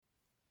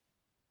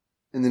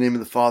In the name of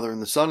the Father,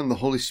 and the Son, and the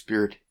Holy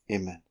Spirit.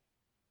 Amen.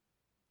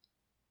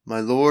 My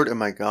Lord and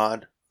my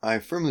God, I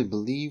firmly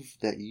believe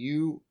that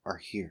you are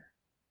here,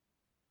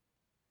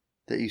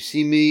 that you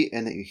see me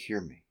and that you hear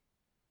me.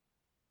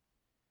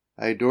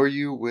 I adore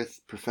you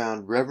with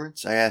profound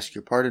reverence. I ask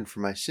your pardon for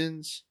my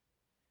sins,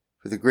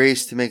 for the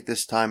grace to make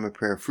this time of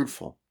prayer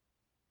fruitful.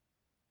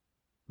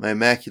 My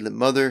Immaculate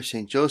Mother,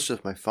 Saint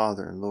Joseph, my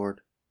Father and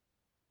Lord,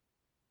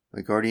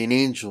 my guardian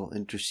angel,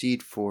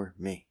 intercede for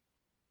me.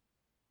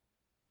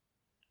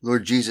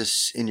 Lord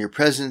Jesus, in your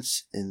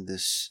presence, in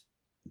this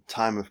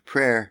time of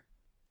prayer,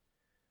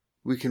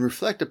 we can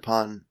reflect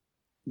upon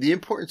the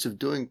importance of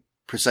doing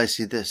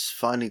precisely this,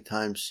 finding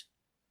times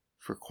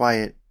for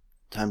quiet,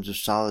 times of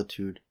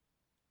solitude,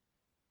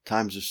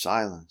 times of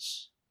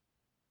silence.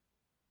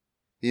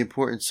 The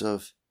importance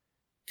of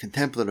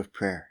contemplative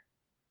prayer,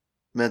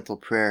 mental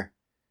prayer,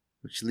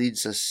 which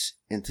leads us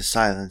into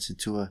silence,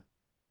 into a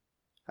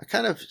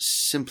kind of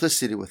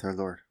simplicity with our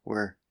Lord,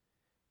 where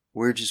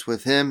we're just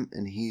with Him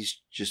and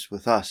He's just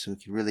with us, and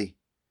we can really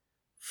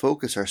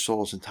focus our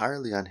souls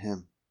entirely on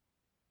Him.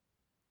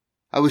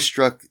 I was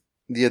struck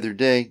the other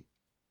day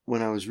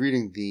when I was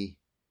reading the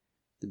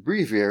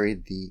breviary,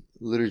 the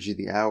Liturgy of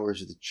the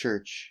Hours of the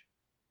Church,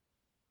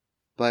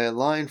 by a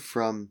line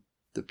from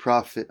the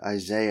prophet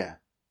Isaiah.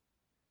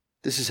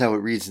 This is how it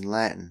reads in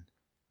Latin.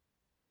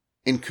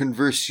 In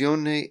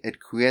conversione et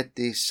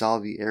quiete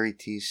salvi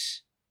eritis,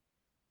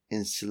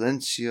 in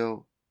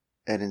silencio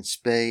et in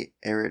spe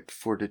erit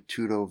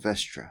fortitudo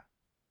vestra.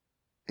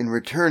 In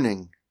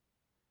returning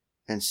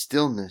and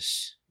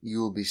stillness you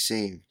will be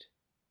saved.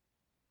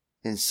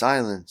 In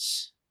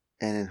silence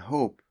and in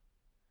hope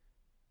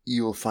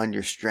you will find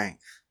your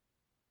strength.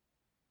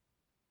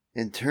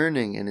 In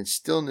turning and in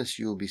stillness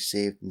you will be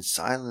saved. In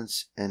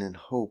silence and in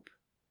hope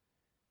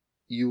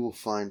you will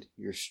find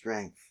your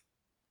strength.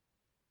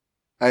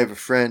 I have a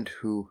friend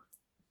who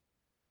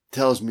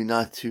tells me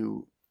not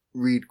to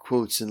read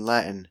quotes in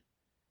Latin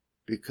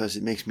because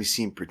it makes me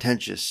seem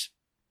pretentious.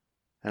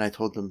 And I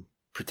told him,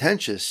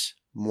 pretentious?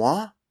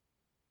 Moi?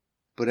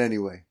 But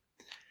anyway,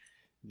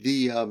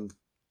 the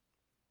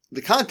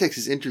context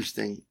is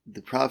interesting.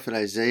 The prophet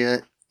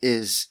Isaiah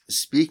is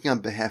speaking on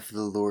behalf of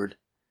the Lord,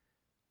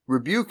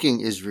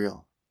 rebuking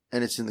Israel,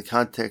 and it's in the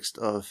context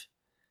of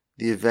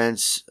the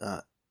events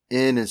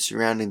in and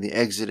surrounding the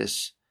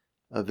exodus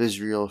of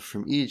Israel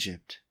from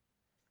Egypt.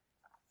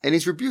 And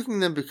he's rebuking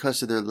them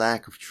because of their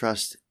lack of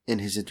trust in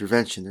his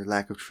intervention, their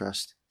lack of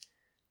trust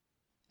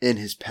in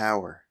his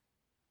power.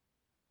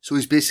 So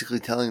he's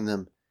basically telling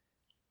them,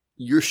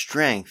 your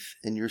strength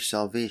and your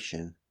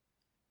salvation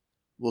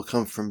will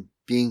come from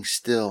being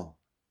still,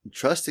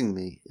 trusting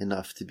me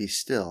enough to be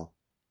still,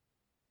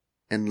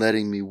 and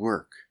letting me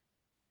work.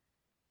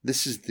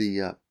 This is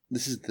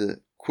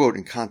the quote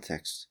in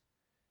context.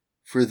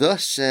 For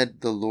thus said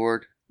the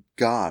Lord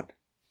God,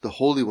 the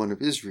Holy One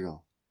of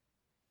Israel,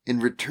 in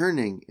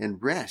returning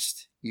and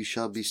rest you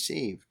shall be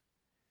saved.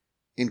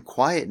 In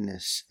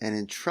quietness and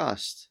in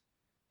trust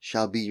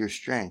shall be your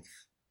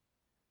strength.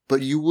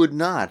 But you would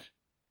not.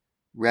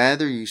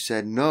 Rather you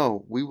said,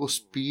 no, we will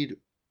speed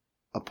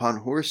upon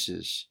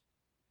horses.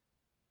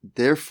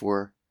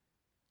 Therefore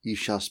you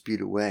shall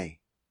speed away.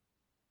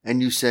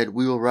 And you said,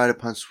 we will ride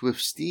upon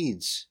swift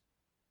steeds.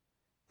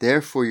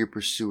 Therefore your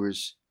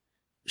pursuers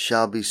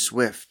shall be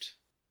swift.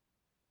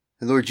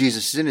 And Lord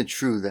Jesus, isn't it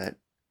true that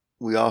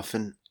we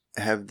often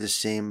have the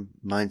same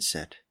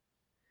mindset?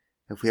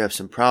 If we have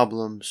some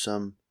problem,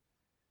 some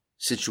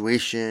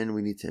situation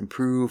we need to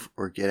improve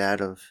or get out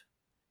of,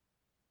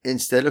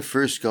 instead of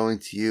first going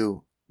to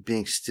you,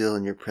 being still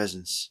in your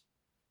presence,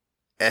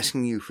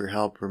 asking you for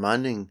help,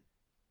 reminding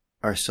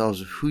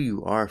ourselves of who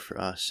you are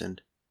for us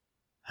and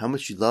how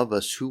much you love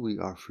us, who we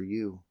are for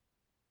you.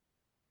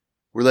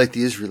 We're like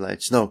the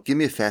Israelites. No, give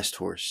me a fast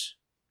horse.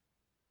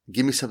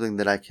 Give me something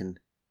that I can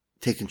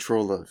take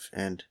control of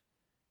and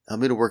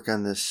help me to work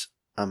on this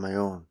on my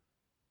own.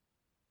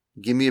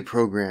 Give me a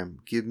program.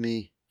 Give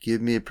me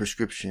a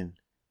prescription.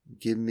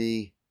 Give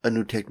me a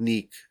new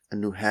technique, a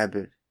new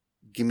habit.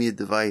 Give me a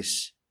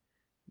device.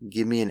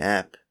 Give me an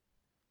app.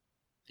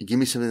 Give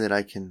me something that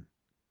I can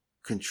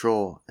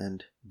control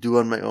and do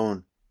on my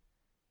own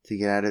to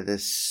get out of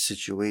this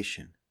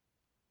situation.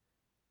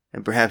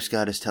 And perhaps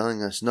God is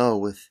telling us, no,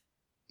 with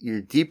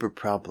your deeper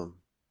problem,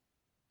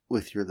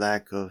 with your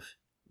lack of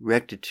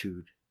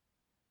rectitude,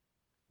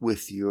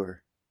 with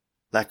your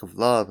lack of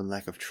love and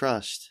lack of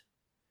trust,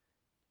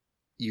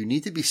 you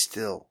need to be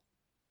still.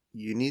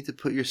 You need to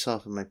put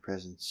yourself in my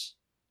presence,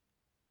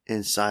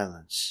 in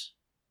silence.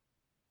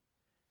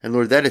 And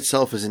Lord, that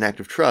itself is an act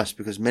of trust,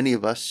 because many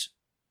of us,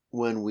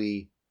 when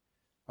we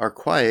are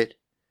quiet,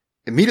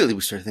 immediately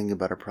we start thinking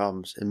about our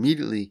problems.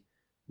 Immediately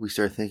we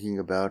start thinking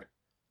about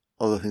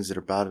all the things that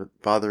are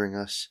bothering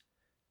us.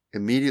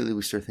 Immediately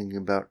we start thinking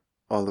about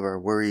all of our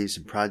worries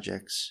and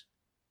projects.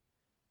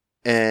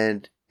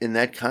 And in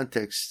that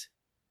context,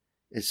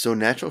 it's so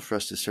natural for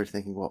us to start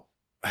thinking, well,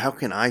 how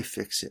can I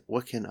fix it?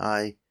 What can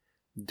I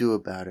do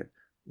about it?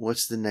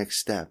 What's the next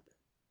step?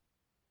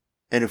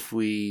 And if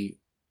we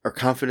are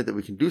confident that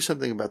we can do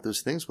something about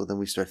those things, well, then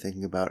we start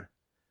thinking about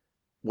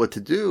what to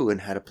do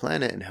and how to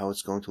plan it and how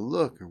it's going to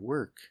look or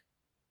work.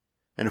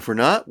 And if we're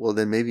not, well,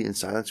 then maybe in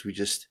silence we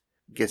just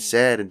get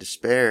sad and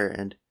despair,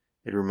 and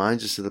it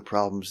reminds us of the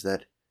problems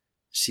that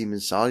seem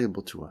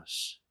insoluble to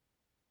us.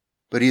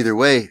 But either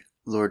way,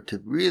 Lord,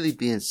 to really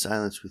be in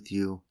silence with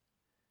you,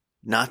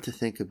 not to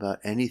think about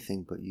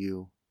anything but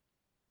you,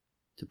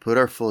 to put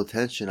our full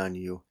attention on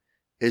you,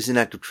 is an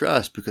act of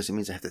trust, because it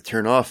means I have to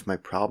turn off my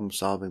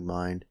problem-solving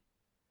mind,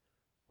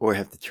 or I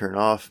have to turn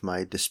off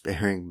my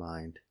despairing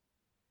mind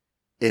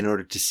in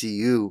order to see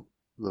you,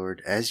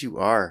 Lord, as you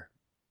are,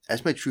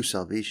 as my true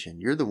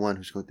salvation. You're the one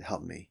who's going to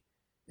help me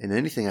in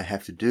anything I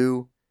have to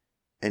do,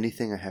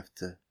 anything I have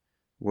to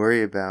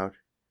worry about.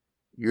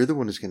 You're the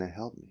one who's going to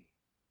help me.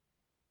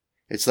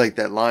 It's like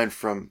that line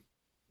from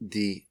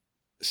the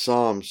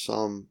Psalm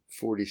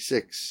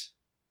 46.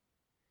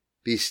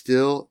 Be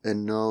still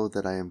and know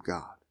that I am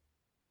God.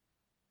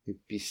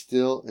 Be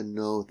still and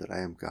know that I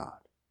am God.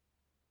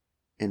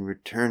 In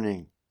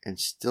returning and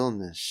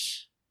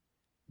stillness,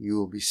 you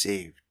will be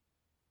saved.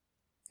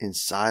 In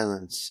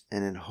silence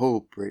and in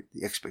hope, right,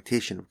 the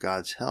expectation of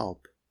God's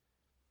help,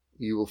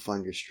 you will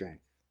find your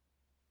strength.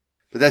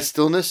 But that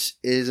stillness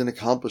is an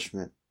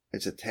accomplishment.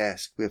 It's a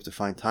task. We have to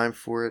find time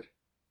for it.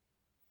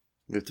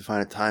 We have to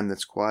find a time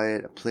that's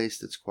quiet, a place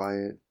that's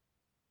quiet.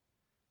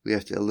 We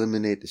have to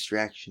eliminate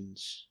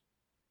distractions.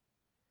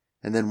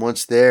 And then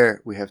once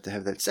there, we have to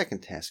have that second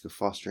task of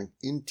fostering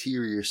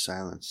interior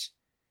silence,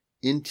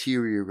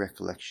 interior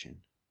recollection.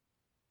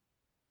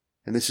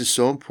 And this is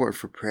so important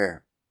for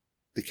prayer.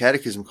 The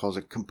Catechism calls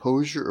it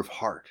composure of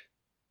heart.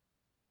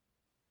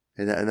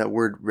 And that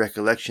word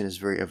recollection is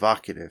very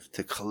evocative,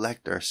 to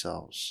collect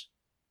ourselves,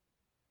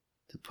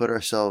 to put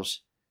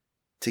ourselves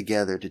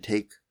together, to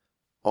take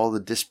all the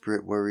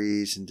disparate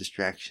worries and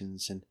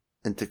distractions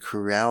and to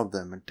corral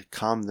them and to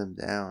calm them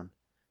down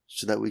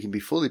so that we can be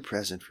fully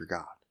present for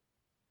God.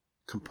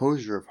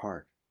 Composure of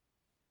heart.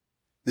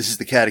 This is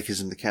the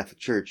Catechism of the Catholic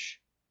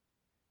Church,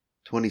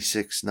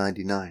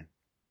 2699.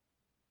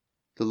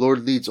 The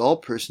Lord leads all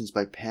persons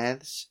by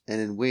paths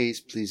and in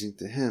ways pleasing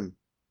to Him,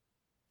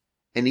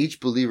 and each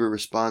believer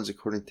responds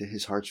according to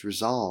his heart's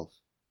resolve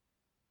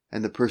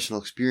and the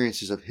personal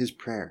experiences of his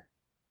prayer.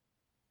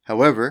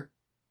 However,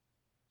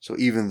 so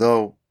even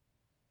though,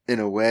 in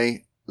a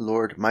way,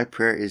 Lord, my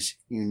prayer is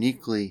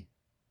uniquely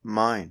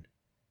mine,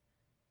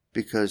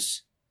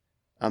 because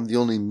I'm the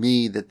only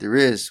me that there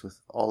is, with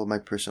all of my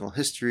personal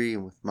history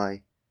and with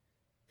my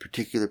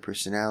particular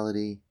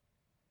personality.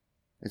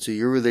 And so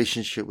your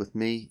relationship with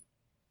me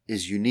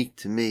is unique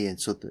to me, and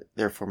so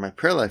therefore my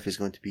prayer life is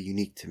going to be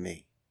unique to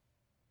me.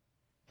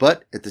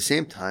 But at the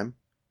same time,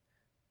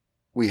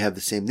 we have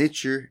the same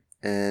nature,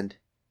 and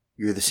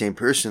you're the same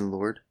person,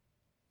 Lord.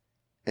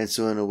 And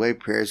so in a way,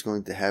 prayer is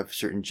going to have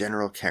certain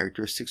general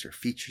characteristics or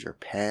features or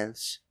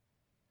paths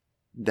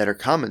that are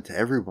common to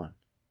everyone.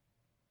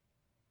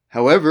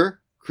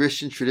 However,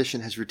 Christian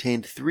tradition has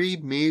retained three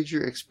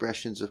major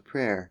expressions of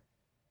prayer: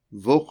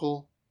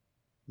 vocal,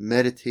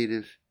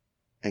 meditative,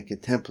 and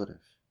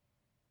contemplative.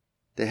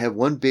 They have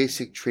one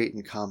basic trait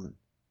in common: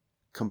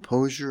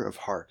 composure of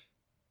heart.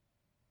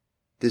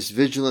 This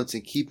vigilance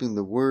in keeping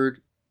the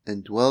word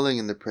and dwelling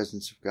in the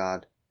presence of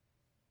God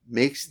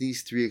makes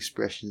these three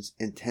expressions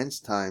intense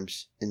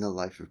times in the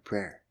life of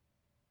prayer.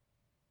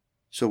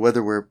 So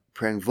whether we're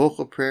praying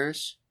vocal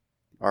prayers,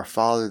 Our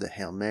Father, the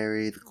Hail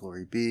Mary, the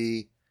Glory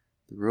Be,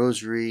 the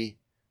Rosary,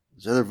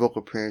 those other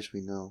vocal prayers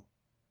we know,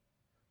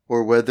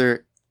 or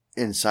whether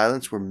in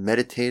silence we're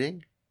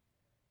meditating,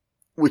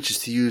 which is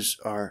to use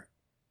our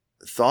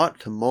thought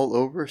to mull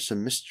over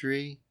some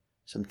mystery,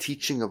 some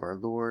teaching of our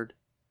Lord,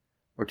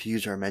 or to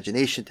use our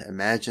imagination to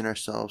imagine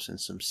ourselves in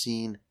some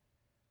scene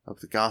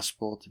of the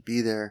gospel, to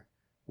be there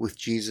with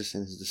Jesus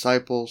and his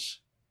disciples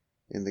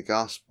in the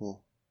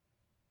gospel,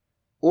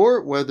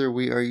 or whether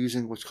we are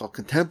using what's called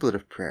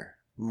contemplative prayer,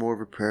 more of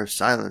a prayer of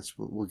silence.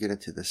 We'll get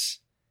into this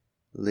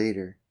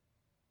later.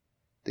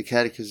 The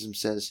Catechism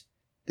says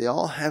they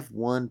all have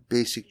one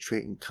basic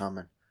trait in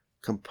common: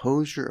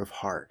 composure of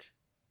heart.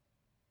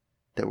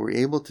 That we're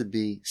able to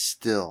be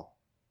still,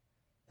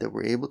 that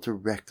we're able to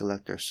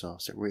recollect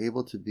ourselves, that we're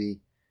able to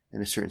be,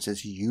 in a certain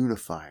sense,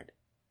 unified,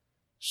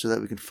 so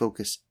that we can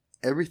focus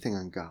everything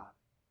on God.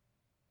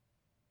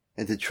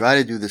 And to try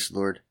to do this,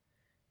 Lord,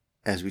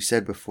 as we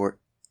said before,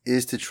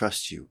 is to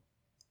trust you,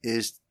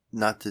 is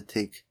not to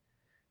take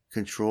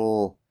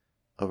control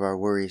of our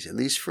worries, at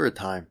least for a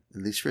time,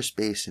 at least for a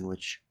space in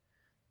which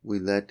we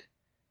let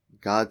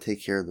God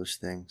take care of those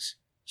things,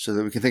 so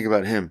that we can think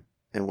about him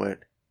and what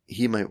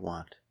he might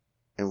want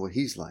and what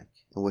he's like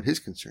and what his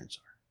concerns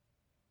are.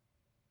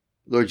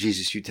 Lord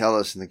Jesus, you tell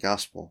us in the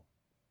gospel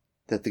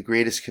that the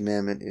greatest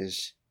commandment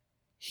is,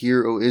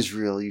 "Hear, O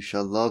Israel, you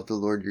shall love the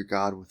Lord your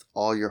God with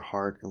all your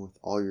heart and with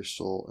all your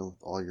soul and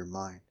with all your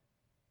mind."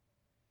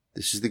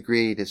 This is the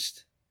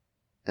greatest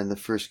and the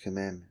first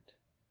commandment.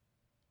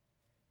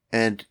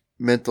 And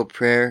mental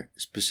prayer,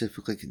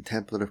 specifically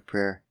contemplative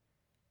prayer,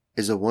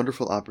 is a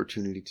wonderful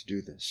opportunity to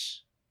do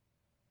this.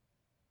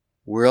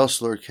 Where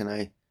else, Lord, can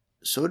I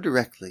so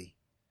directly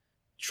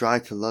try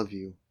to love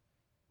you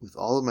with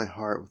all of my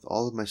heart, with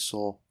all of my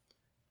soul,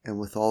 and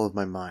with all of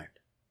my mind.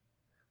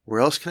 Where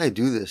else can I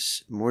do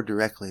this more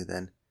directly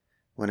than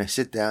when I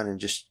sit down and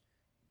just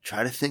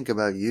try to think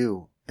about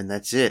you, and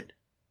that's it?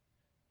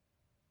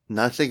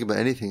 Not think about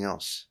anything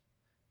else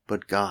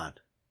but God.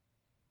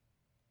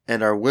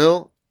 And our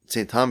will,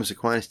 St. Thomas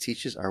Aquinas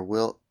teaches, our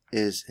will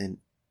is an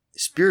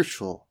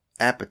spiritual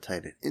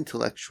appetite, an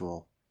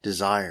intellectual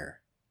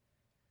desire,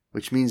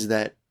 which means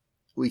that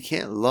we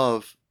can't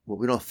love what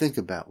we don't think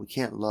about. We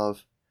can't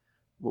love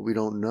what we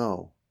don't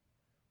know.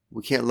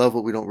 We can't love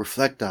what we don't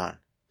reflect on.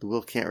 The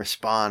will can't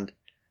respond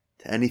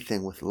to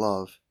anything with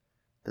love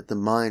that the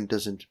mind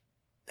doesn't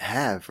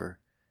have, or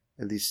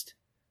at least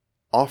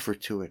offer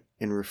to it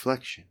in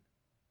reflection.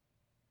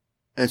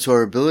 And so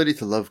our ability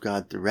to love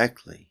God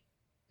directly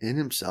in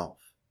Himself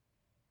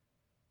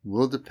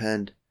will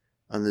depend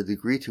on the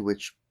degree to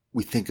which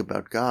we think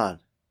about God.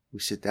 We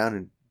sit down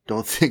and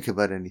don't think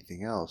about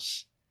anything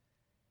else.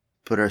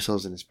 Put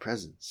ourselves in His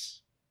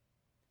presence.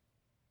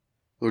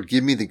 Lord,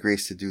 give me the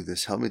grace to do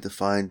this. Help me to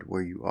find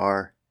where you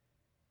are,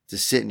 to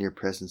sit in your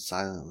presence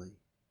silently.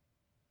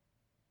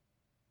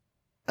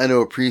 I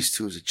know a priest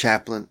who was a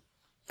chaplain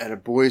at a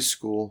boys'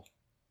 school,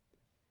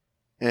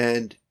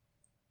 and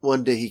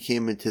one day he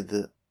came into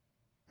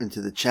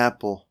the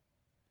chapel,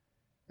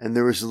 and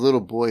there was a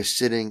little boy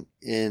sitting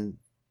in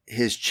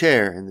his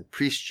chair, in the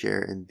priest's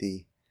chair, in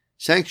the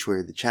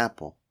sanctuary of the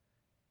chapel,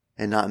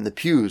 and not in the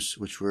pews,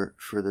 which were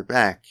further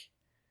back.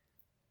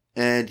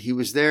 And he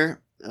was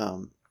there,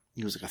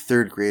 he was like a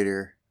third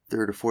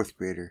or fourth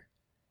grader,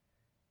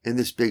 in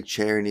this big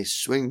chair, and he's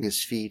swinging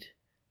his feet,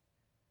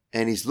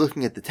 and he's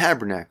looking at the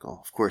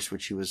tabernacle, of course,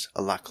 which he was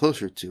a lot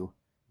closer to,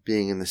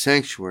 being in the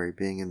sanctuary,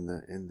 being in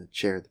the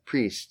chair of the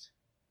priest.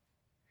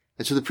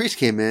 And so the priest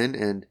came in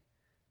and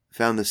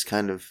found this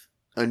kind of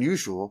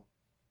unusual,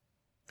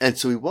 and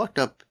so he walked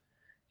up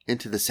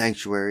into the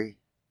sanctuary,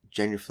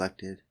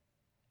 genuflected,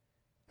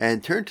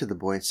 and turned to the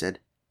boy and said,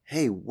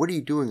 "Hey, what are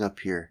you doing up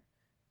here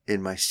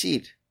in my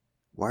seat?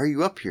 Why are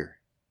you up here?"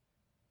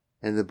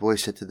 And the boy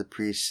said to the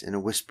priest in a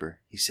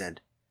whisper, he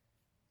said,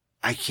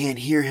 "I can't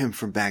hear him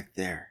from back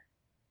there."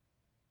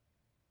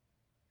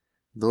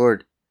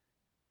 Lord,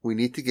 we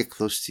need to get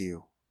close to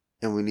you,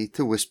 and we need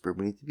to whisper.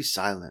 We need to be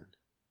silent.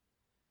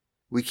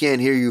 We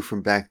can't hear you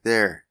from back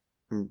there.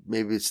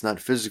 Maybe it's not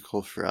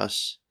physical for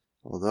us,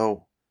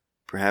 although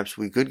perhaps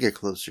we could get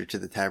closer to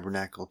the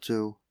tabernacle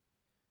too.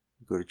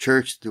 Go to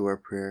church to do our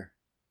prayer.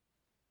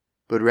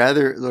 But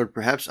rather, Lord,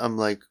 perhaps I'm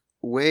like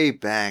way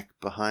back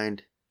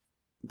behind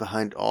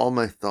all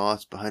my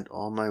thoughts, behind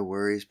all my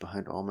worries,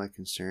 behind all my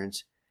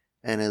concerns,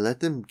 and I let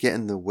them get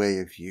in the way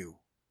of you.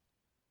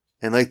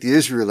 And like the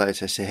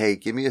Israelites, I say, "Hey,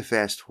 give me a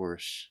fast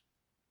horse.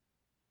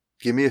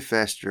 Give me a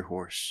faster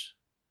horse.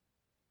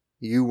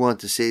 You want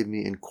to save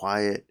me in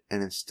quiet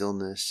and in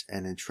stillness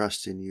and in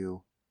trust in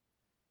you."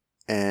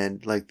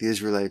 And like the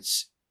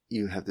Israelites,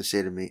 you have to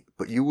say to me,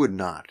 "But you would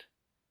not.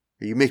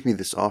 Or you make me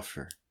this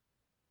offer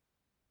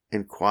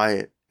in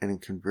quiet and in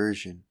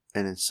conversion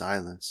and in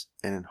silence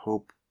and in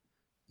hope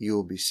you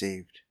will be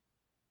saved.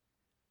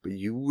 But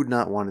you would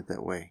not want it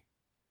that way,"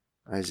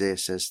 Isaiah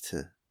says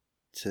to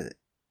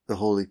the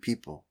holy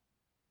people.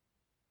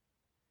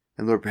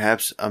 And Lord,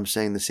 perhaps I'm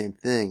saying the same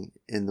thing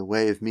in the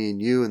way of me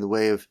and you, in the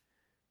way of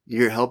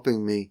you're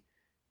helping me,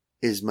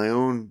 is my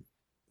own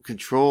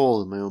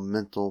control and my own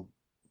mental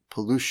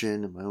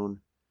pollution and my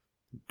own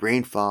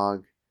brain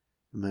fog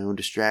and my own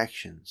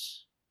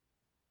distractions.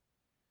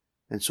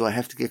 And so I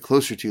have to get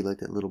closer to you like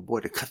that little boy,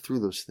 to cut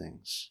through those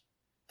things,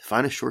 to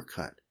find a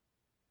shortcut,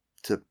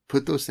 to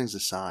put those things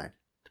aside,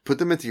 to put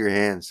them into your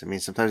hands. I mean,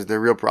 sometimes they're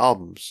real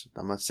problems.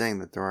 I'm not saying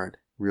that there aren't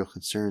real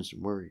concerns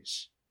and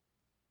worries.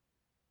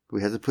 But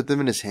we have to put them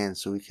in His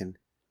hands so we can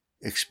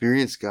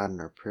experience God in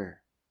our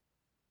prayer.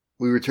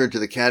 We return to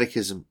the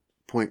Catechism,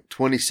 point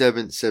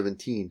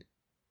 2717.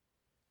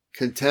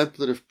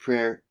 Contemplative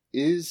prayer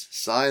is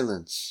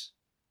silence,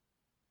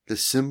 the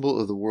symbol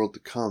of the world to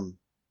come,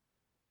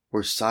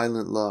 or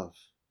silent love.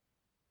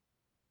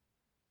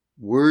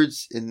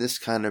 Words in this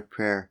kind of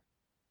prayer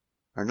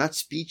are not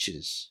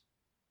speeches.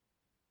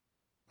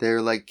 They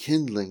are like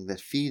kindling that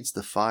feeds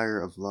the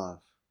fire of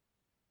love.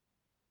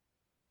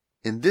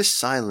 In this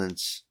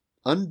silence,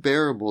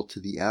 unbearable to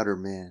the outer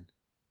man,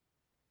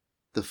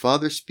 the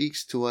Father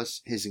speaks to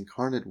us His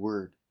incarnate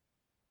Word,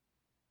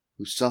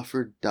 who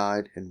suffered,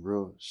 died, and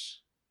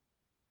rose.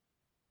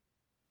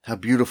 How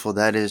beautiful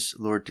that is,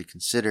 Lord, to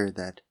consider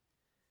that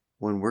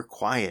when we're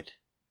quiet,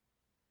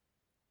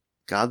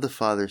 God the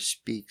Father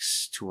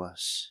speaks to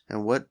us.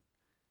 And what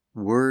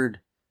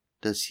word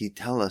does He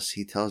tell us?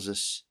 He tells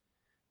us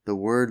the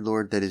word,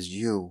 Lord, that is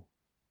you,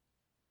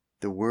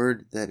 the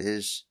word that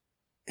is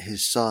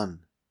His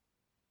Son,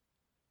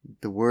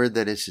 the word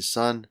that is His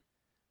Son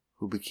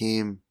who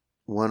became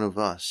one of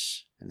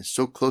us and is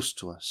so close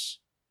to us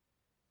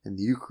in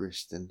the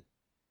Eucharist and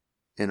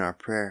in our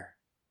prayer.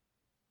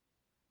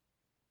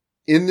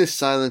 In this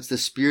silence, the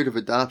Spirit of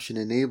adoption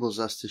enables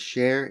us to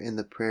share in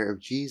the prayer of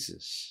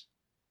Jesus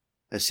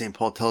As St.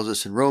 Paul tells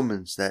us in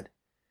Romans, that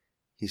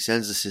he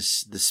sends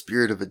us the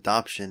spirit of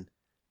adoption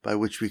by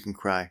which we can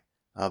cry,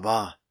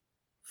 Abba,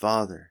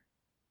 Father.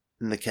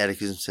 And the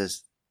Catechism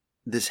says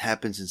this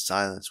happens in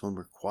silence when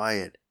we're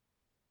quiet.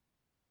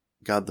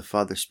 God the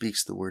Father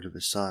speaks the word of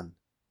his Son.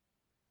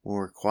 When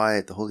we're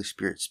quiet, the Holy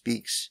Spirit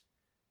speaks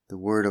the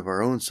word of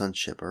our own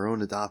sonship, our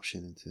own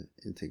adoption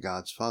into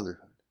God's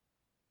fatherhood.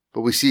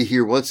 But we see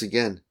here once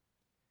again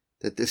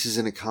that this is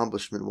an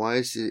accomplishment. Why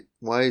is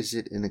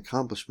it an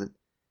accomplishment?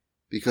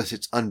 Because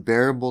it's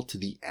unbearable to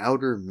the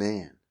outer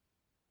man.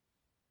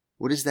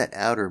 What is that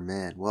outer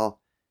man?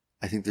 Well,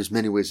 I think there's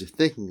many ways of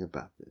thinking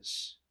about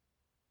this.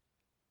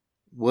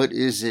 What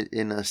is it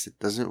in us that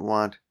doesn't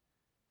want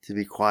to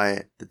be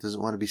quiet, that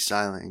doesn't want to be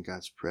silent in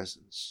God's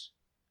presence?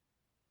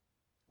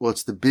 Well,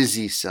 it's the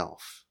busy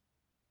self.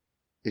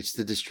 It's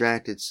the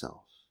distracted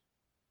self.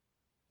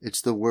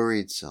 It's the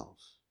worried self.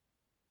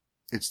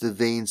 It's the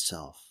vain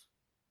self.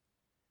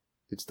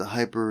 It's the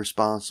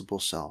hyper-responsible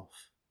self.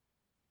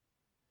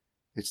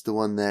 It's the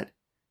one that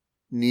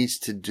needs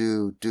to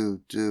do,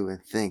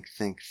 and think,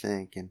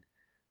 and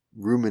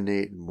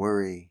ruminate and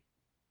worry.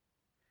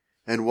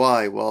 And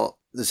why? Well,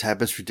 this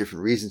happens for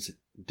different reasons,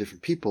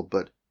 different people,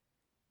 but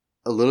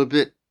a little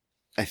bit,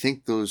 I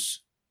think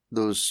those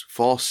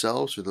false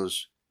selves or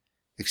those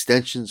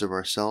extensions of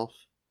ourself,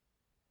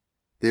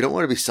 they don't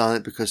want to be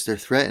silent because they're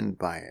threatened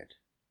by it.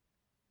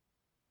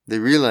 They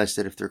realize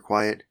that if they're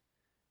quiet,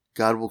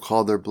 God will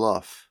call their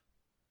bluff.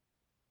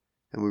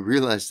 And we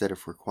realize that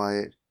if we're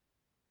quiet,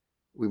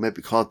 we might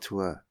be called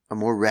to a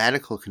more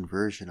radical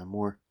conversion, a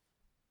more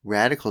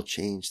radical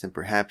change than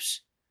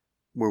perhaps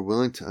we're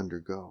willing to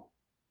undergo.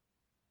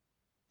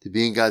 To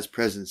be in God's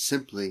presence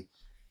simply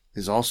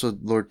is also,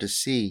 Lord, to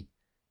see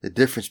the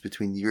difference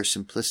between your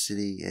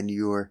simplicity and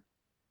your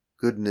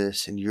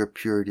goodness and your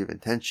purity of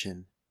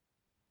intention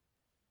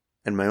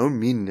and my own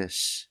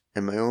meanness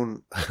and my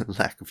own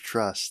lack of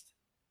trust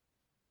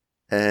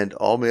and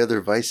all my other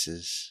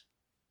vices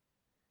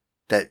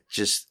that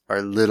just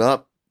are lit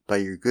up by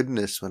your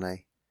goodness when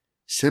I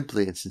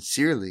simply and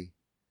sincerely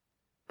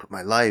put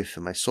my life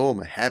and my soul,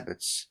 my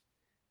habits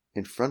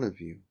in front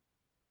of you.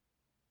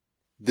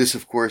 This,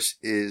 of course,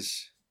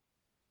 is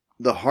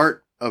the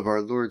heart of our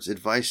Lord's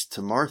advice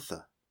to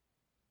Martha.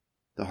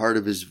 The heart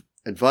of his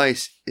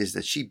advice is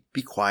that she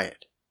be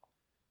quiet,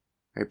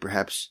 right?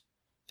 Perhaps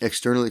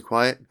externally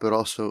quiet, but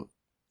also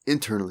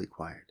internally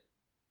quiet.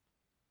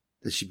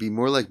 That she be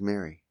more like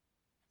Mary,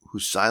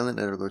 who's silent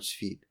at our Lord's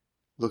feet,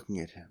 looking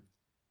at him.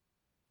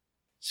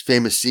 It's a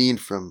famous scene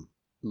from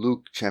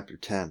Luke chapter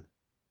 10.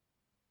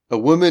 A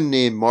woman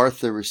named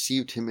Martha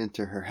received him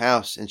into her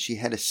house, and she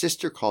had a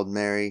sister called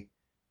Mary,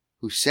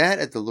 who sat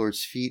at the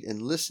Lord's feet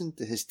and listened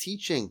to his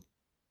teaching.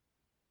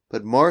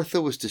 But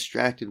Martha was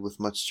distracted with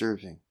much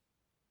serving.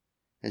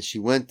 And she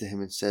went to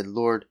him and said,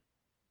 Lord,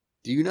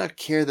 do you not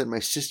care that my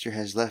sister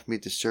has left me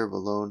to serve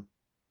alone?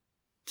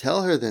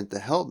 Tell her then to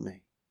help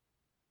me.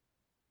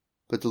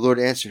 But the Lord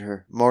answered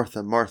her,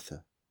 Martha,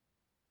 Martha,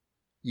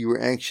 you are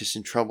anxious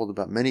and troubled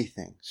about many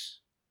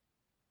things.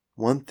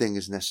 One thing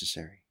is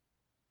necessary.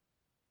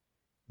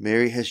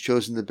 Mary has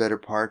chosen the better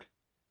part,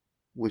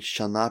 which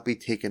shall not be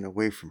taken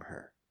away from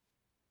her.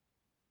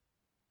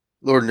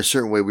 Lord, in a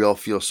certain way, we all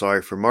feel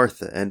sorry for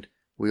Martha, and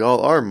we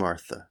all are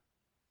Martha.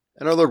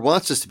 And our Lord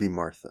wants us to be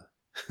Martha.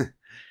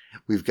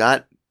 We've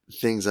got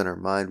things on our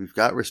mind. We've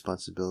got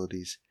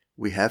responsibilities.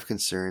 We have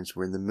concerns.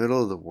 We're in the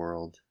middle of the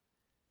world.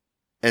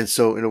 And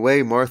so, in a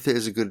way, Martha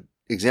is a good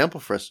example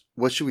for us.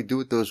 What should we do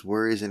with those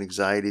worries and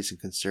anxieties and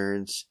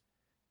concerns,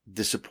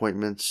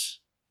 disappointments?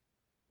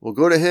 Well,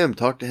 go to him.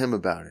 Talk to him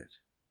about it.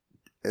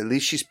 At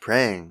least she's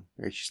praying,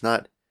 right? She's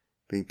not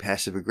being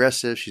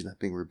passive-aggressive. She's not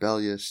being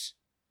rebellious.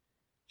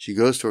 She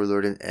goes to her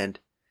Lord and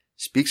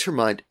speaks her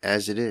mind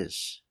as it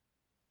is.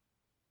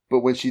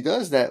 But when she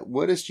does that,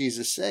 what does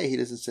Jesus say? He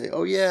doesn't say,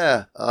 oh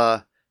yeah,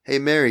 hey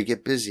Mary,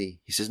 get busy.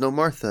 He says, no,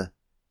 Martha,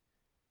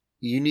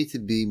 you need to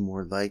be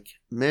more like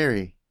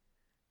Mary.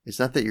 It's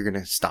not that you're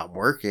going to stop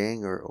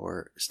working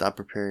or stop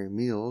preparing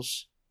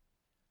meals.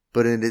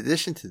 But in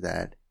addition to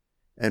that,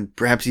 and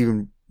perhaps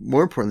even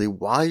more importantly,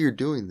 while you're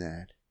doing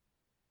that,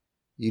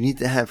 you need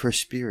to have her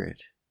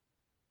spirit.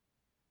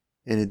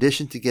 In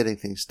addition to getting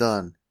things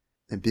done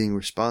and being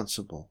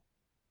responsible,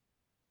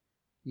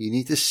 you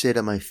need to sit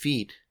at my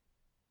feet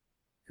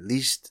at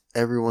least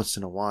every once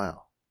in a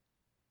while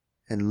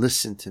and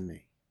listen to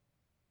me.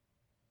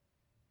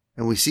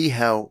 And we see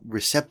how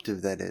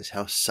receptive that is,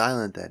 how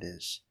silent that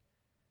is.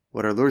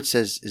 What our Lord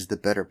says is the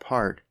better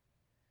part.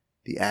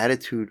 The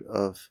attitude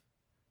of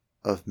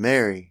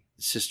Mary,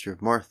 the sister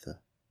of Martha,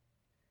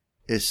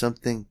 is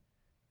something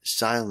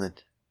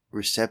silent,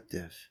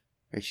 receptive.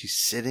 Right? She's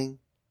sitting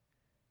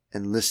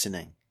and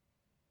listening.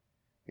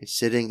 Right?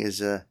 Sitting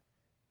is a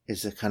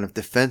kind of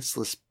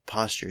defenseless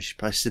posture. She's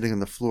probably sitting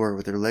on the floor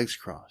with her legs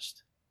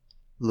crossed,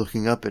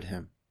 looking up at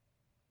him.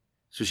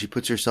 So she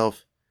puts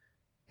herself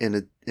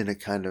in a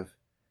kind of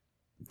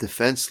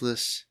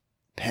defenseless,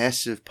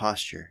 passive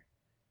posture,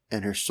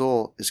 and her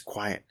soul is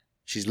quiet.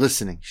 She's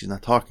listening. She's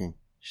not talking.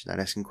 She's not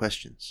asking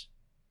questions.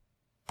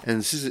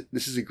 And this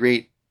is a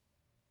great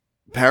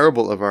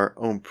parable of our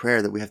own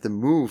prayer, that we have to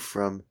move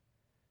from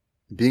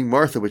being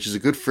Martha, which is a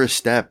good first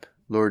step.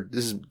 Lord,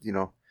 this is,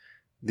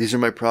 these are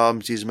my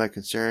problems, these are my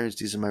concerns,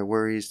 these are my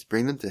worries, to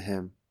bring them to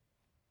Him.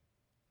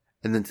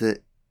 And then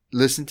to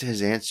listen to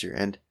His answer.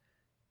 And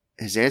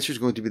His answer is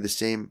going to be the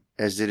same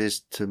as it is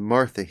to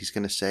Martha. He's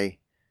going to say,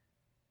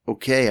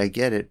 okay, I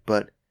get it,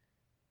 but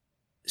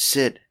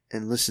sit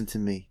and listen to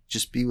me.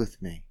 Just be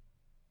with me.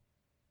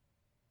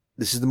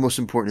 This is the most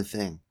important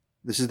thing.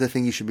 This is the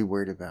thing you should be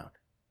worried about.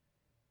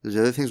 Those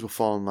other things will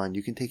fall in line.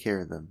 You can take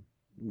care of them.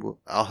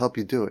 I'll help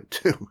you do it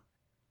too.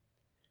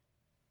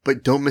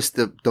 But don't miss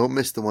the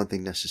one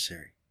thing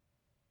necessary.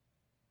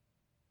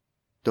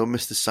 Don't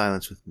miss the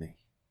silence with me.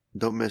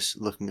 Don't miss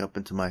looking up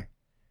into my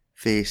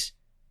face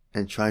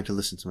and trying to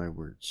listen to my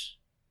words.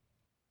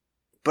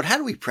 But how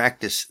do we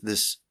practice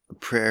this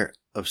prayer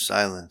of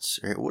silence?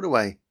 Right? What do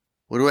I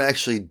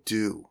actually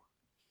do?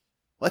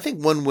 Well, I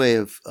think one way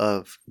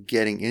of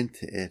getting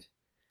into it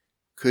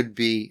could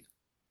be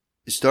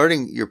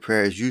starting your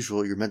prayer as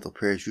usual, your mental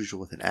prayer as usual,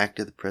 with an act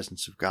of the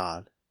presence of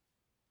God.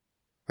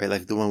 Right?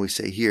 Like the one we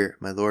say here,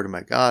 my Lord and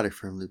my God, I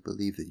firmly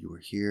believe that you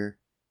are here.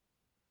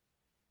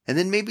 And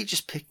then maybe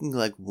just picking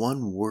like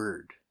one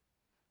word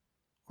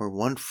or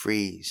one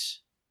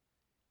phrase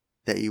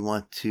that you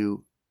want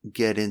to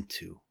get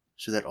into,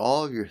 so that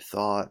all of your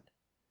thought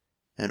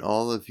and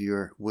all of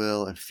your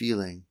will and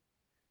feeling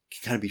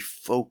can kind of be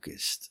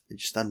focused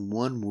just on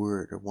one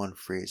word or one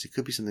phrase. It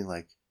could be something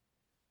like,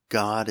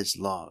 God is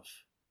love.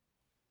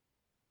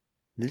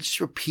 And then just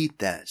repeat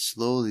that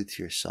slowly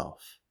to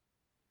yourself,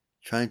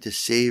 trying to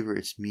savor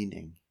its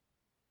meaning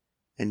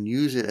and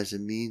use it as a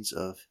means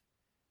of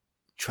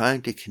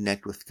trying to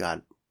connect with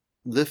God,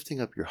 lifting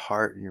up your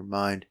heart and your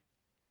mind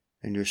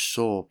and your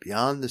soul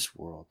beyond this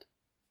world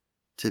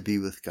to be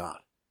with God.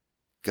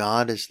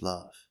 God is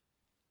love.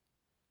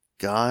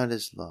 God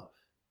is love.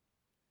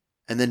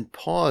 And then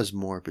pause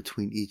more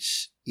between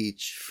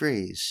each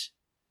phrase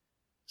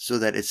so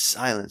that it's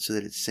silent, so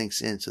that it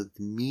sinks in, so that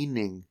the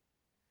meaning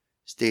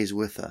stays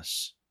with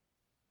us.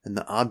 And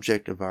the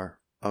object of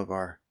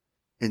our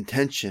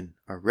intention,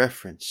 our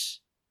reference,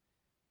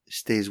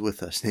 stays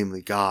with us,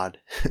 namely God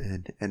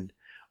and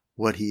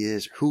what He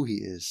is, who He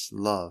is,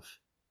 love.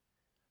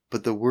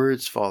 But the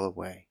words fall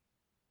away.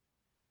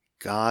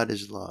 God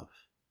is love.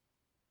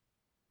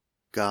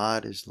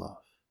 God is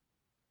love.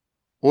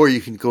 Or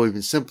you can go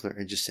even simpler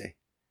and just say,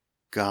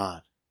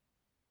 God.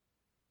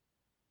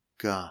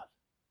 God.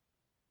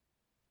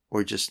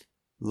 Or just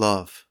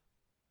love.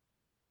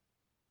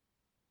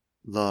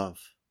 Love.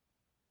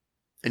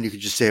 And you could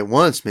just say it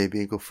once maybe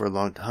and go for a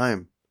long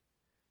time,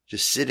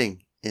 just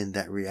sitting in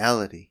that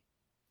reality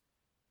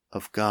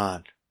of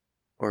God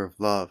or of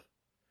love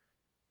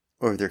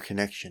or of their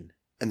connection.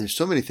 And there's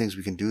so many things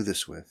we can do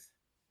this with.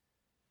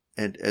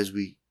 And as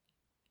we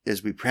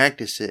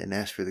practice it and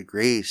ask for the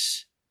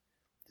grace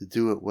to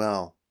do it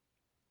well,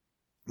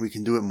 we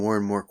can do it more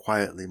and more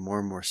quietly, more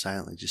and more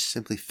silently, just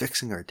simply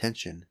fixing our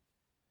attention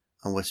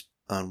on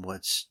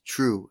what's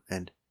true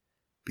and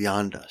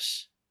beyond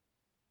us.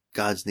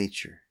 God's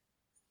nature,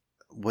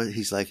 what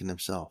He's like in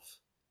Himself,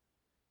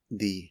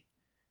 the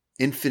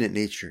infinite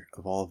nature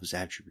of all of His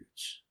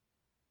attributes.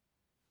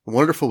 A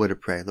wonderful way to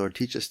pray. Lord,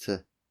 teach us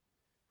to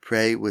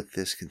pray with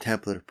this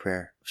contemplative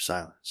prayer of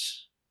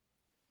silence.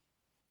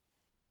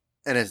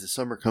 And as the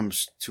summer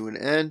comes to an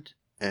end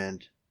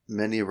and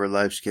many of our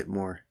lives get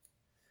more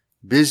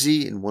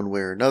busy in one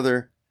way or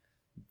another,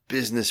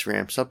 business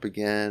ramps up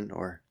again,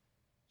 or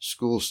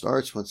school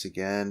starts once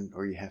again,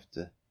 or you have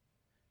to,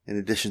 in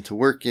addition to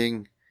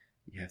working,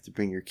 you have to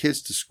bring your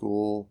kids to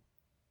school,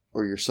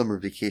 or your summer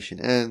vacation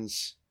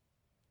ends.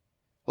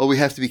 Well, we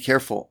have to be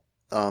careful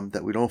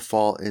that we don't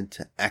fall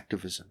into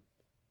activism,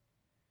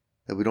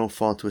 that we don't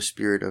fall into a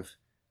spirit of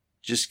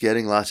just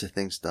getting lots of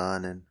things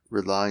done and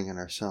relying on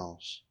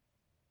ourselves,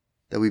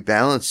 that we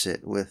balance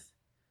it with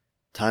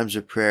times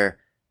of prayer.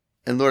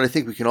 And Lord, I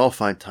think we can all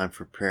find time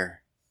for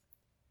prayer.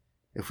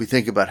 If we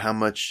think about how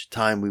much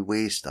time we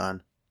waste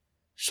on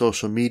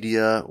social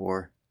media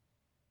or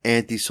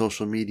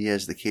anti-social media,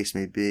 as the case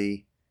may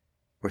be,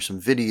 or some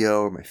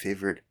video, or my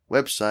favorite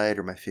website,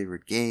 or my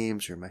favorite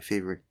games, or my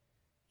favorite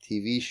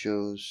TV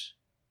shows,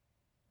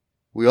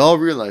 we all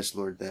realize,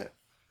 Lord,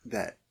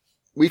 that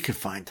we can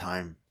find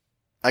time.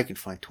 I can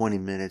find 20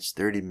 minutes,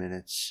 30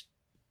 minutes,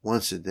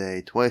 once a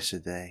day, twice a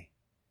day,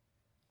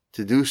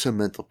 to do some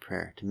mental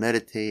prayer, to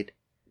meditate,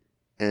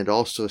 and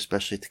also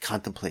especially to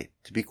contemplate,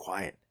 to be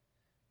quiet,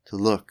 to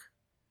look,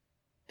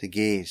 to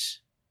gaze,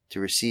 to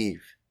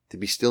receive, to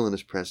be still in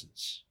His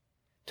presence.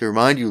 To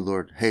remind you,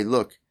 Lord, hey,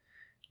 look,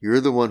 you're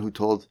the one who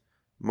told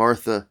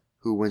Martha,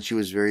 who when she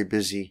was very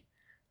busy,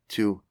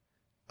 to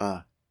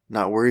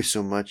not worry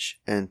so much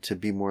and to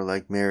be more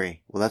like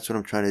Mary. Well, that's what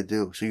I'm trying to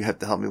do. So you have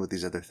to help me with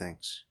these other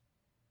things.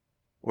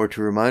 Or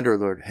to remind our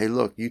Lord, hey,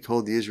 look, you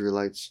told the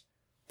Israelites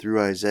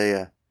through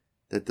Isaiah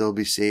that they'll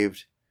be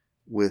saved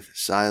with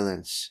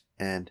silence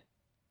and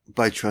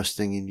by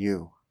trusting in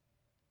you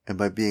and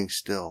by being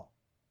still.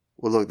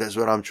 Well, look, that's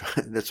what I'm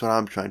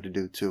trying to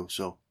do too.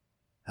 So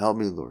Help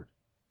me, Lord.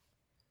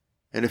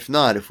 And if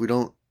not, if we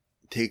don't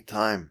take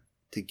time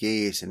to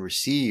gaze and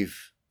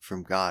receive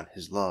from God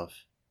His love,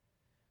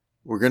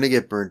 we're going to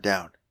get burnt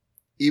out.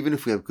 Even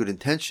if we have good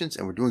intentions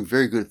and we're doing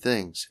very good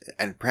things,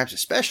 and perhaps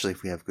especially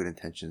if we have good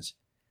intentions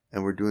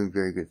and we're doing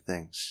very good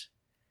things,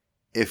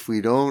 if we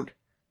don't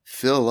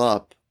fill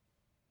up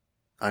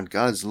on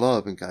God's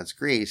love and God's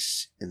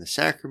grace in the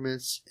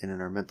sacraments and in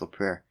our mental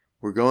prayer,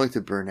 we're going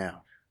to burn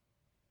out.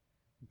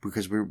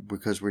 Because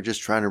we're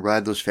just trying to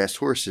ride those fast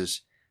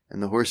horses,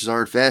 and the horses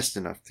aren't fast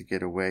enough to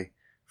get away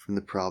from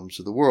the problems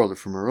of the world or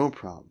from our own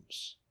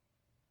problems.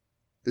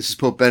 This is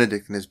Pope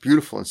Benedict in his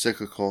beautiful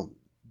encyclical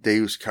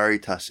Deus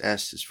Caritas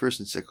Est, his first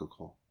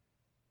encyclical.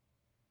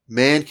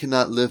 Man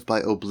cannot live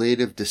by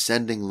oblative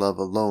descending love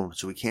alone,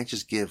 so we can't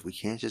just give, we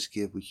can't just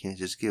give,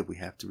 we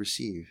have to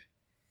receive.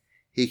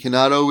 He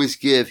cannot always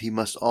give, he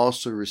must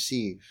also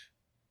receive.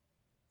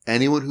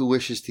 Anyone who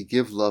wishes to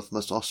give love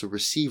must also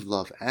receive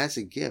love as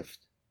a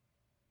gift.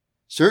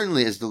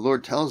 Certainly, as the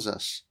Lord tells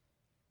us,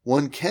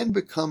 one can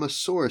become a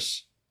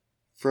source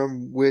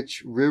from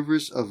which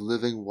rivers of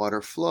living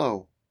water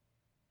flow.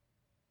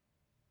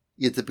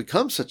 Yet to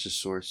become such a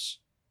source,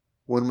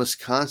 one must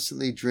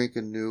constantly drink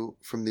anew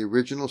from the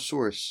original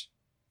source,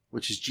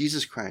 which is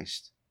Jesus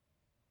Christ,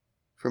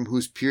 from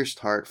whose pierced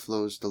heart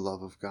flows the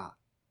love of God.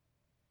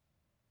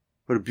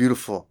 What a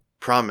beautiful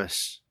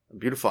promise, a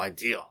beautiful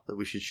ideal that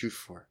we should shoot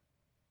for.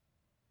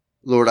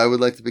 Lord, I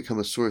would like to become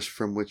a source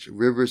from which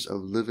rivers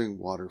of living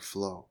water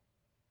flow.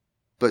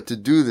 But to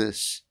do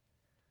this,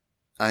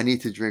 I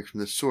need to drink from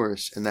the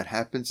source, and that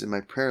happens in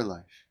my prayer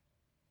life.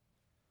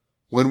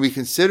 When we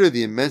consider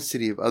the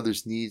immensity of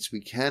others' needs,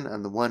 we can,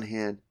 on the one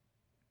hand,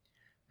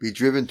 be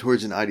driven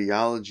towards an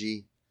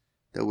ideology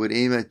that would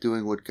aim at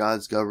doing what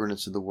God's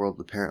governance of the world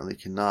apparently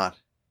cannot,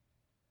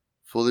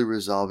 fully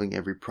resolving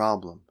every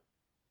problem.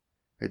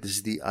 Right? This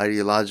is the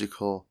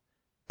ideological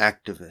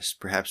activist,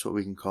 perhaps what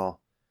we can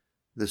call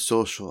the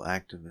social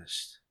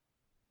activist.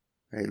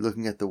 Right?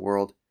 Looking at the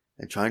world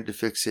and trying to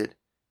fix it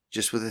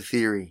just with a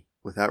theory,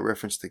 without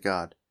reference to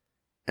God,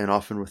 and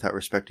often without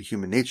respect to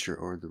human nature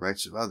or the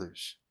rights of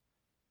others.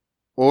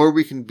 Or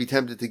we can be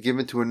tempted to give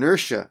into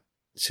inertia,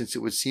 since it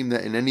would seem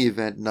that in any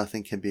event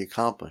nothing can be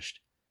accomplished.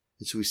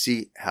 And so we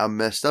see how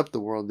messed up the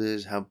world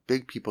is, how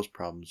big people's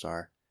problems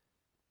are.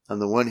 On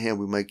the one hand,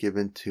 we might give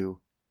into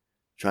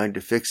trying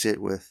to fix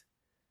it with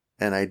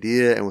an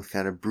idea and with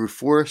kind of brute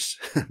force,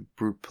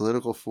 brute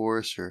political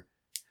force or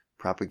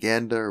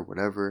propaganda or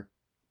whatever.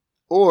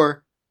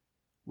 Or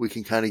we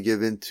can kind of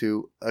give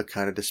into a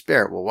kind of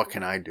despair. Well, what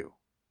can I do?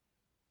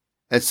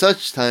 At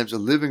such times, a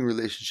living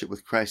relationship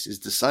with Christ is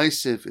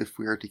decisive if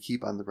we are to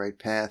keep on the right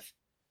path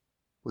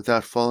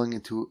without falling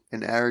into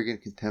an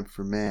arrogant contempt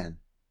for man,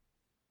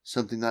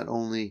 something not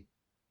only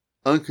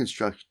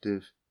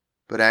unconstructive,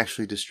 but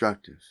actually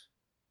destructive,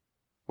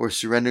 or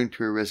surrendering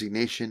to a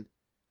resignation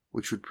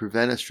which would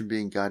prevent us from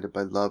being guided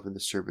by love in the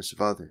service of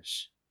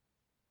others.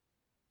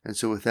 And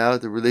so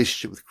without the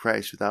relationship with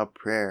Christ, without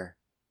prayer,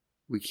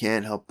 we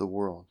can't help the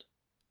world.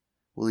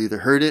 We'll either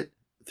hurt it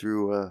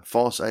through a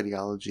false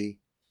ideology,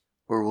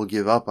 or we'll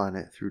give up on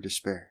it through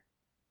despair.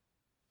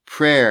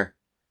 Prayer,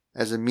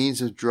 as a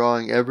means of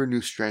drawing ever new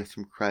strength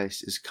from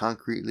Christ, is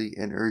concretely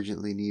and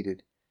urgently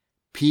needed.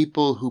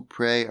 People who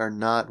pray are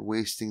not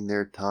wasting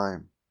their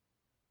time.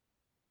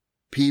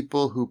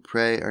 People who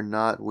pray are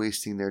not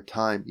wasting their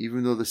time,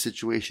 even though the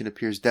situation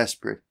appears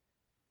desperate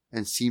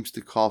and seems to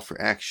call for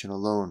action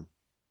alone.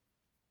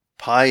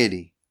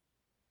 Piety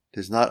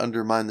does not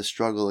undermine the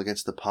struggle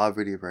against the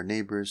poverty of our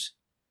neighbors,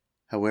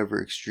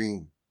 however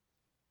extreme.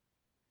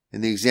 In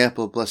the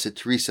example of Blessed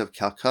Teresa of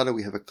Calcutta,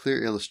 we have a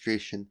clear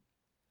illustration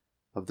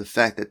of the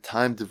fact that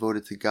time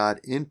devoted to God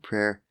in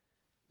prayer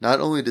not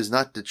only does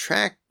not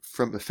detract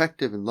from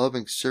effective and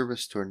loving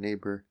service to our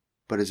neighbor,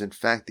 but is in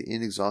fact the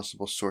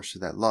inexhaustible source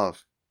of that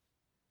love.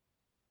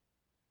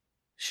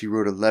 She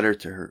wrote a letter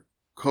to her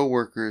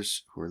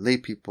co-workers who are lay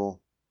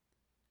people,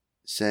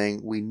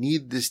 saying, "We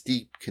need this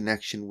deep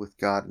connection with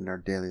God in our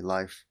daily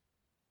life.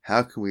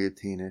 How can we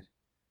attain it?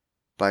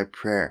 By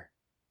prayer."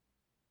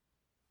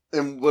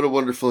 And what a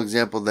wonderful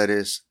example that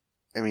is.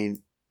 I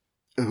mean,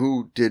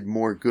 who did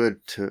more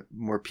good to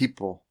more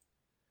people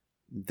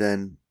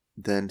than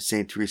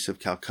Saint Teresa of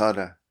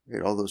Calcutta?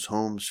 Right? All those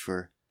homes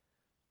for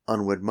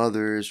unwed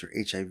mothers or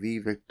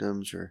HIV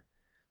victims or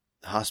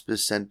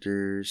hospice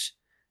centers,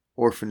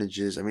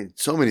 orphanages. I mean,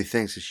 so many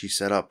things that she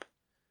set up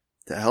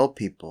to help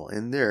people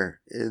in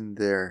their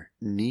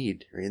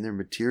need, or in their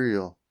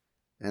material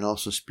and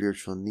also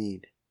spiritual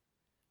need.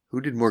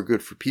 Who did more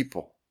good for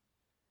people?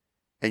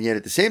 And yet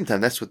at the same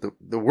time, that's what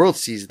the world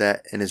sees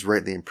that and is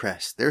rightly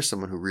impressed. There's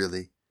someone who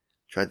really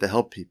tried to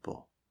help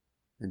people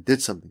and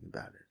did something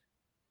about it.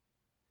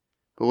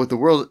 But what the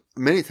world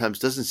many times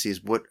doesn't see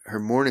is what her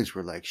mornings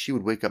were like. She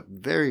would wake up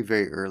very,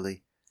 very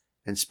early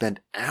and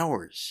spend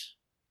hours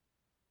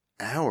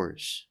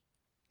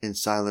in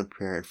silent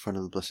prayer in front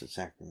of the Blessed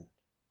Sacrament.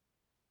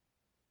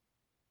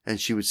 And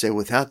she would say,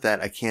 without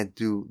that, I can't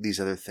do these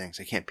other things.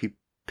 I can't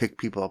pick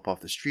people up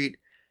off the street.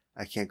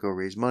 I can't go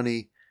raise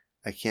money.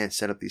 I can't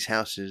set up these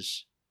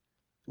houses.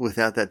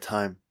 without that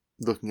time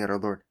looking at our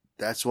Lord.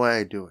 That's why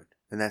I do it.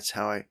 And that's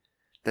how I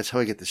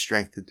get the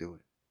strength to do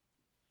it.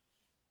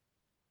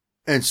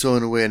 And so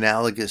in a way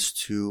analogous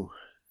to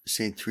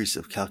St. Teresa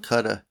of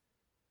Calcutta,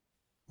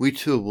 we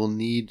too will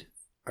need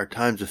our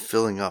times of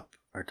filling up,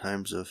 our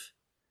times of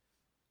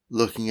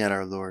looking at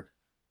our Lord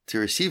to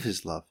receive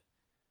his love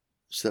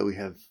so that we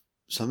have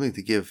something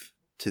to give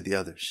to the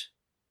others.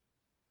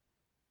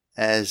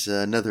 As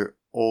another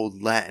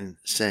old Latin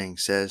saying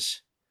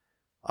says,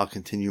 I'll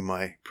continue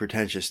my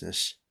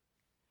pretentiousness,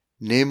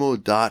 nemo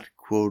dat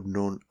quod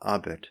non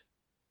habet.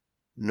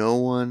 No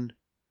one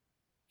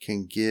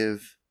can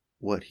give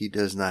what he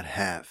does not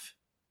have.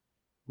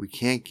 We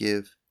can't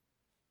give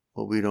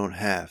what we don't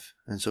have.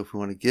 And so if we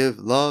want to give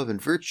love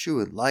and virtue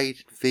and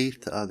light and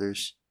faith to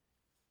others,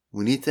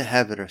 we need to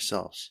have it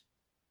ourselves.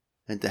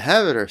 And to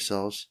have it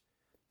ourselves,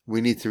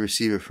 we need to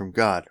receive it from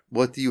God.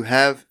 What do you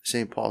have?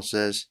 St. Paul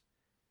says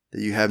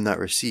that you have not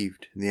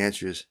received. And the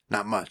answer is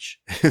not much,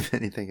 if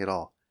anything at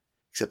all,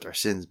 except our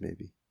sins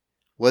maybe.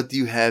 What do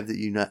you have that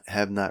you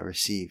have not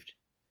received?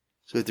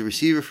 So we have to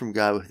receive it from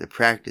God, we have to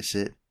practice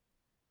it.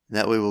 And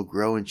that way we'll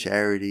grow in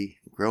charity,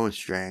 grow in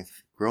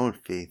strength, grow in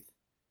faith,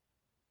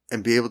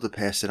 and be able to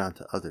pass it on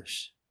to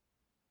others,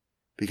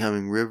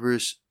 becoming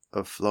rivers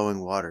of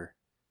flowing water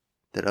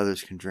that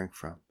others can drink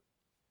from.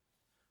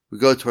 We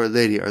go to Our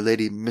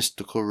Lady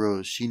Mystical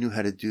Rose. She knew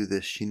how to do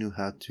this. She knew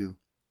how to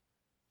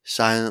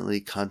silently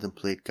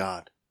contemplate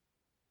God.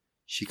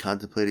 She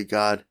contemplated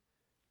God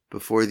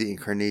before the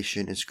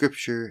incarnation in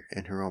Scripture,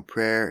 in her own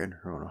prayer, in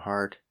her own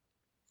heart.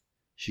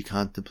 She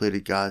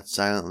contemplated God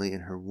silently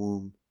in her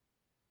womb.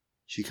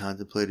 She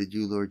contemplated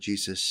you, Lord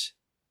Jesus,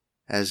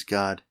 as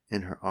God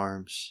in her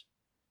arms.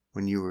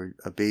 When you were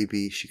a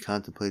baby, she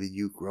contemplated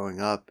you growing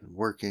up and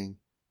working.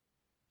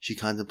 She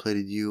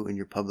contemplated you in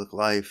your public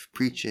life,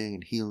 preaching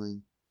and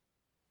healing.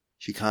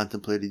 She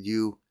contemplated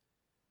you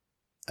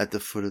at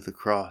the foot of the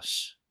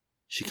cross.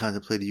 She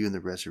contemplated you in the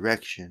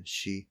resurrection.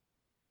 She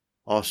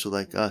also,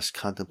 like us,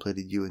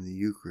 contemplated you in the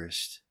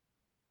Eucharist.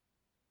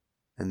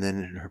 And then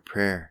in her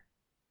prayer.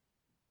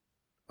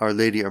 Our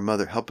Lady, our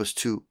Mother, help us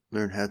to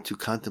learn how to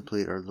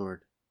contemplate our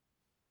Lord,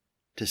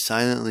 to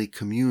silently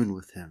commune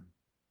with him,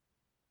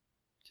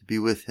 to be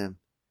with him,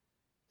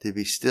 to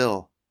be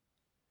still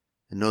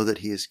and know that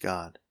he is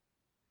God,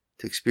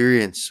 to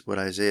experience what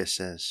Isaiah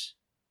says,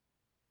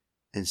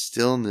 in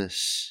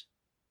stillness,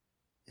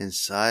 in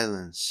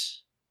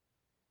silence,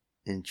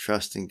 in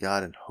trust in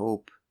God and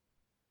hope,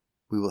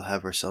 we will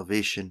have our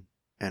salvation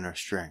and our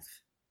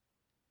strength.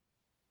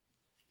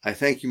 I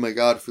thank you, my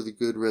God, for the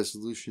good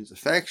resolutions,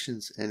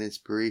 affections, and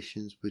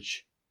inspirations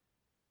which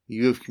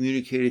you have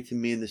communicated to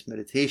me in this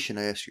meditation.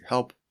 I ask your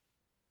help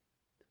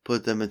to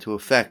put them into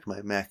effect. My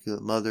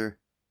Immaculate Mother,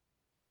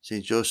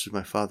 Saint Joseph,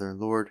 my Father and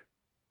Lord,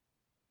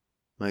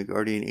 my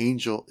guardian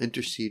angel,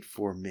 intercede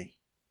for me.